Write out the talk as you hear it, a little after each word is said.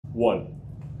1.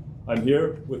 I'm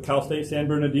here with Cal State San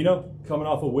Bernardino, coming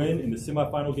off a win in the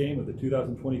semifinal game of the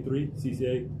 2023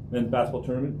 CCAA men's basketball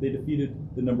tournament. They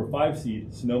defeated the number 5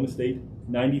 seed, Sonoma State,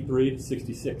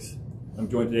 93-66. I'm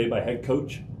joined today by head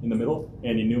coach in the middle,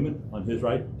 Andy Newman, on his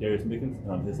right, Darius Mickens,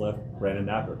 and on his left, Brandon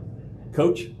Knapper.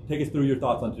 Coach, take us through your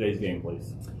thoughts on today's game,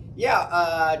 please.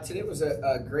 Yeah, today was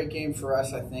a great game for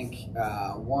us, I think.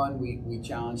 One, we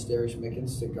challenged Darius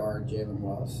Mickens to guard Jalen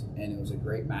Wells, and it was a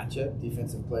great matchup,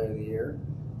 Defensive Player of the Year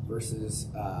versus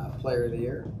Player of the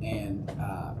Year. And,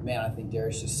 man, I think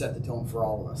Darius just set the tone for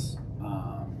all of us.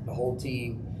 The whole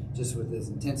team, just with his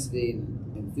intensity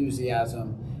and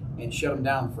enthusiasm, and shut him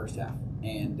down the first half.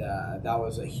 And that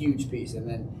was a huge piece. And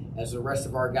then as the rest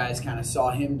of our guys kind of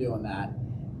saw him doing that,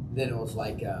 then it was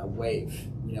like a wave.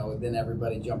 You know, then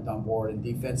everybody jumped on board, and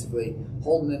defensively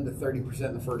holding them to 30%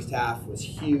 in the first half was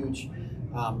huge.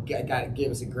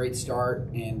 Gave us a great start,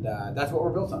 and that's what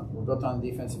we're built on. We're built on the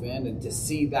defensive end, and to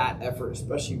see that effort,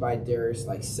 especially by Darius,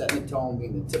 like setting the tone,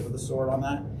 being the tip of the sword on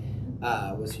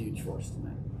that, was huge for us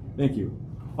tonight. Thank you.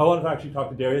 I wanted to actually talk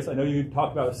to Darius. I know you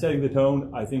talked about setting the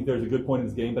tone. I think there's a good point in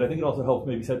this game, but I think it also helps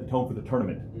maybe set the tone for the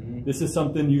tournament. This is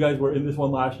something, you guys were in this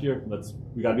one last year.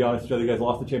 We got to be honest with each other. You guys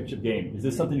lost the championship game. Is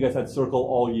this something you guys had circle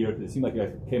all year? Because it seemed like you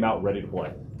guys came out ready to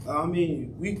play. I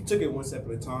mean, we took it one step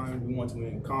at a time. We wanted to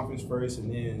win conference first,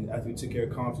 and then after we took care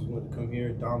of conference, we wanted to come here,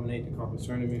 dominate the conference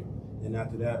tournament, and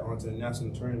after that, on to the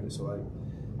national tournament. So, like,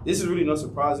 this is really no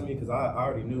surprise to me because I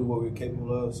already knew what we were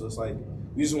capable of. So it's like,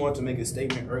 we just wanted to make a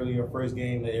statement early our first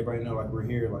game, let everybody know, like, we're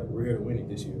here to win it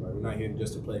this year. Like, we're not here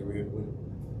just to play, we're here to win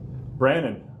it.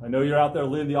 Brandon, I know you're out there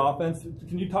leading the offense.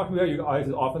 Can you talk about your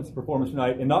guys' offensive performance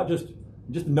tonight, and not just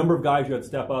the number of guys you had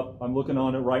step up? I'm looking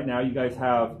on it right now. You guys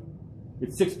have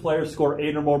 6 players score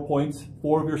 8 or more points.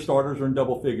 4 of your starters are in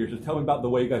double figures. Just tell me about the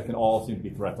way you guys can all seem to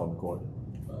be threats on the court.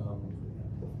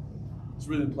 It's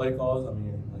really the play calls. I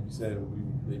mean, like you said,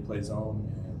 they play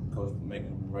zone, and coach making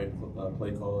the right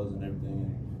play calls and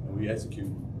everything, and we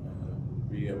execute.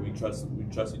 We trust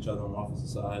each other on the offensive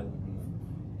side.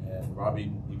 And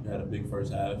Robbie, he had a big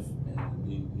first half,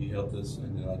 and he helped us.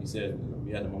 And then, like you said,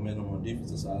 we had the momentum on the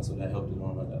defensive side, so that helped it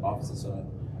on the offensive side.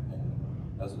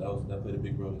 And that played a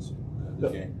big role this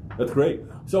game. That's great.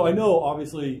 So I know,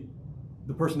 obviously,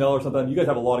 the personnel or something, you guys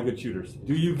have a lot of good shooters.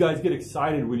 Do you guys get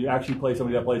excited when you actually play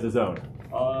somebody that plays a zone?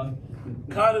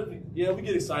 Kind of, yeah, we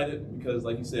get excited because,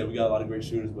 like you said, we got a lot of great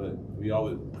shooters, but we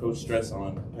always coach stress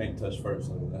on paint touch first.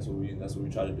 So that's what we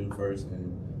try to do first.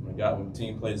 And when the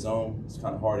team plays zone, it's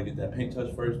kind of hard to get that paint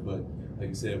touch first. But like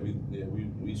you said,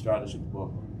 we strive to shoot the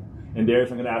ball. And Darius,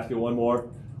 I'm going to ask you one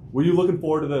more. Were you looking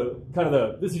forward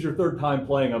to this is your 3rd time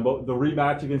playing on the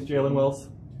rematch against Jalen Wells?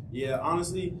 Yeah,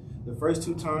 honestly, the first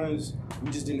 2 times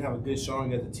we just didn't have a good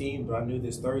showing as a team, but I knew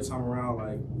this 3rd time around,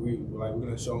 like we're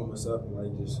gonna show them what's up, and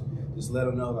like just let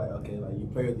them know, like, okay, like, you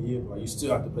player of the year, but like, you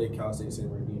still have to play Cal State San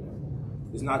Bernardino.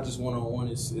 It's not just 1-on-1;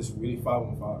 it's really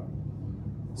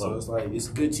 5-on-5. So it's like it's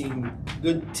good team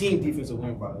defensive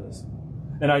win by us.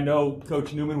 And I know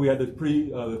Coach Newman, we had the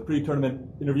pre-tournament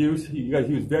interviews. He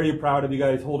was very proud of you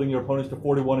guys holding your opponents to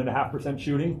 41.5%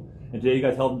 shooting. And today you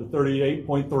guys held them to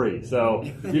 38.3. So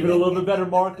even a little bit better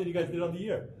mark than you guys did on the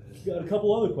year. You got a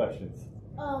couple other questions.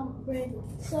 Brandon,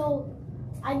 so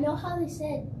I know how they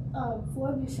said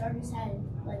 4 of your starters had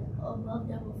like above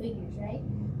double figures, right?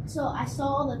 So I saw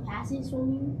all the passes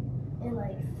from you, and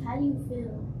like, how do you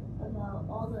feel about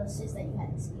all the assists that you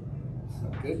had this game?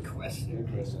 Good question.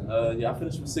 Yeah, I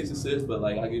finished with 6 assists, but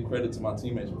like, I give credit to my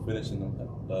teammates for finishing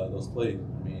those plays.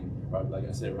 I mean, like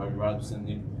I said, Robbie Robertson,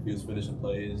 he was finishing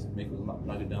plays, was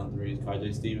knocking down threes.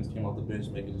 KJ Stevens came off the bench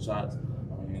making the shots.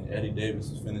 I mean, Eddie Davis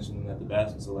was finishing at the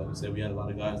basket. So like I said, we had a lot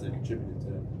of guys that contributed to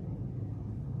that.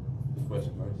 Good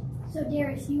question, first. So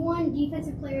Darius, you won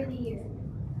Defensive Player of the Year.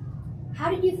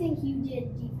 How did you think you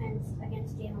did defense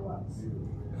against Jalen Wells?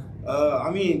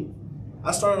 I mean,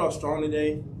 I started off strong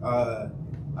today.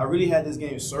 I really had this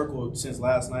game circled since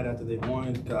last night after they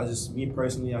won, because me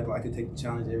personally, I could take the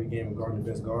challenge every game and guard the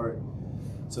best guard.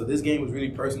 So this game was really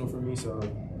personal for me. So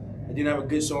I didn't have a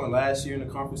good showing last year in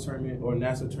the conference tournament or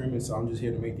national tournament, so I'm just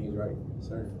here to make things right.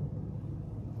 Sir.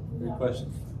 Good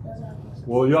question.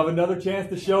 Well, you have another chance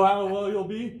to show how well you'll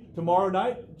be tomorrow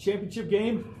night. Championship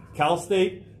game, Cal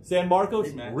State San Marcos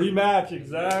rematch.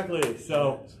 Exactly.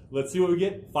 So let's see what we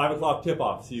get. 5 o'clock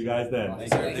tip-off. See you guys then.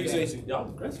 Thanks, sir. Thank you. Yeah,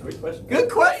 great question. Good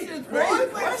questions,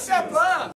 boy. Step up.